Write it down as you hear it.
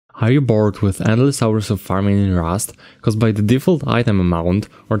Are you bored with endless hours of farming in Rust caused by the default item amount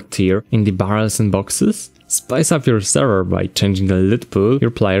or tier in the barrels and boxes? Spice up your server by changing the loot pool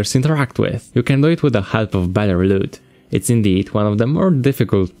your players interact with. You can do it with the help of Better Loot. It's indeed one of the more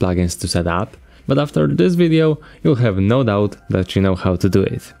difficult plugins to set up, but after this video you'll have no doubt that you know how to do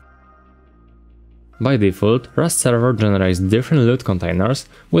it. By default, Rust server generates different loot containers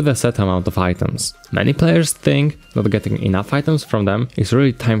with a set amount of items. Many players think that getting enough items from them is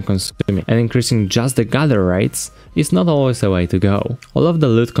really time consuming, and increasing just the gather rates is not always a way to go. All of the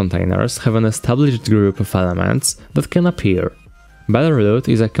loot containers have an established group of elements that can appear. Better Loot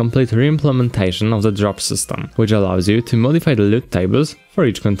is a complete re-implementation of the drop system, which allows you to modify the loot tables for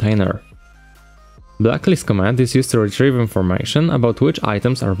each container. Blacklist command is used to retrieve information about which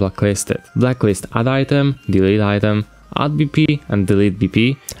items are blacklisted. Blacklist add item, delete item, add BP and delete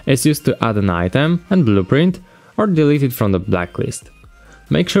BP is used to add an item and blueprint or delete it from the blacklist.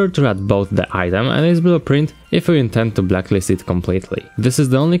 Make sure to add both the item and its blueprint if you intend to blacklist it completely. This is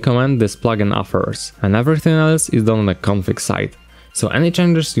the only command this plugin offers, and everything else is done on the config side. So any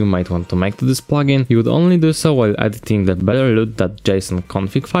changes you might want to make to this plugin, you would only do so while editing the betterloot.json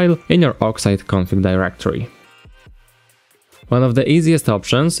config file in your Oxide config directory. One of the easiest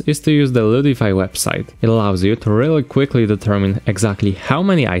options is to use the Lootify website. It allows you to really quickly determine exactly how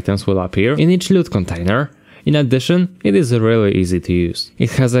many items will appear in each loot container. In addition, it is really easy to use.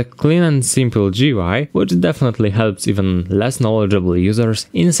 It has a clean and simple GUI, which definitely helps even less knowledgeable users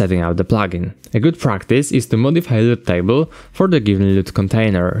in setting up the plugin. A good practice is to modify loot table for the given loot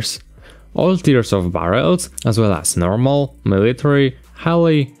containers. All tiers of barrels, as well as normal, military,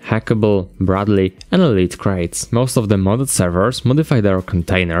 heli, hackable, Bradley and elite crates. Most of the modded servers modify their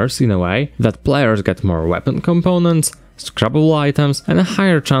containers in a way that players get more weapon components, scrappable items and a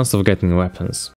higher chance of getting weapons.